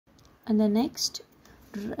And the next,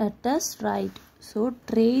 let us write. So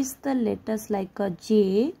trace the letters like a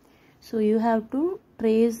J. So you have to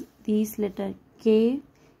trace these letters. K,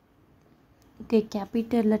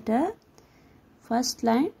 capital letter first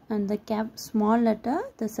line, and the small letter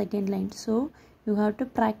the second line. So you have to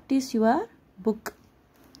practice your book.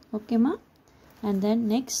 Okay, ma? And then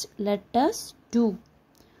next, let us do.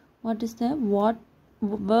 What is the word?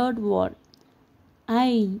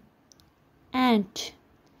 I, ant,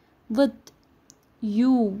 with,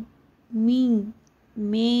 you, me,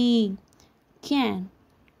 may, can,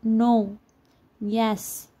 no,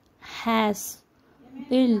 yes, has,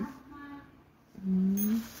 will.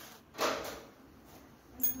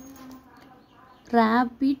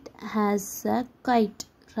 Rabbit has a kite.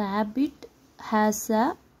 Rabbit has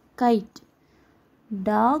a kite.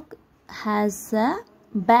 Dog has a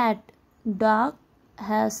bat. Dog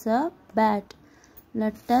has a bat.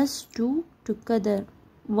 Let us do together.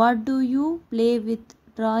 What do you play with?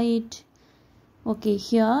 Draw it. Okay,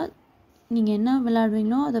 here நீங்கள் என்ன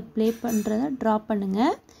விளையாடுவீங்களோ அதை play பண்ணுறத draw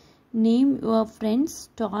பண்ணுங்கள். Name your friends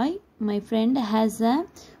toy. My friend has a.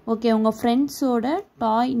 Okay, உங்கள் ஃப்ரெண்ட்ஸோட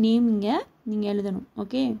டாய் name இங்கே நீங்கள் எழுதணும்.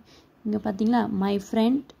 ஓகே, இங்கே பார்த்தீங்களா, மை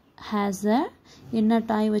ஃப்ரெண்ட் ஹேஸ் அ, என்ன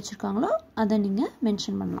டாய் வச்சுருக்காங்களோ அதை நீங்கள்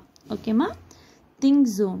மென்ஷன் பண்ணலாம். ஓகேம்மா? Think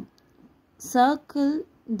zone. Circle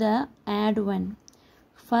the odd one.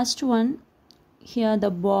 First one, here the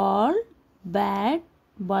ball, bat,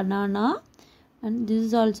 banana, and this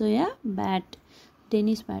is also a bat,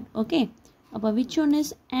 tennis bat. Okay, which one is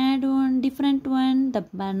add one, different one? The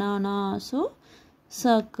banana. So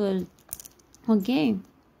circle. Okay,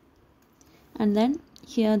 and then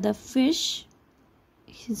here the fish.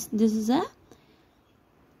 This is a,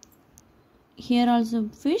 here also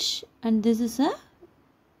fish, and this is a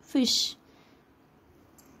fish.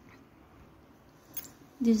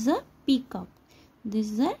 This is a peacock. This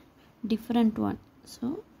is a different one, so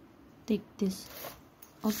take this.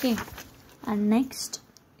 Okay, and next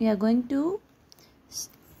we are going to,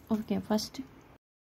 okay, first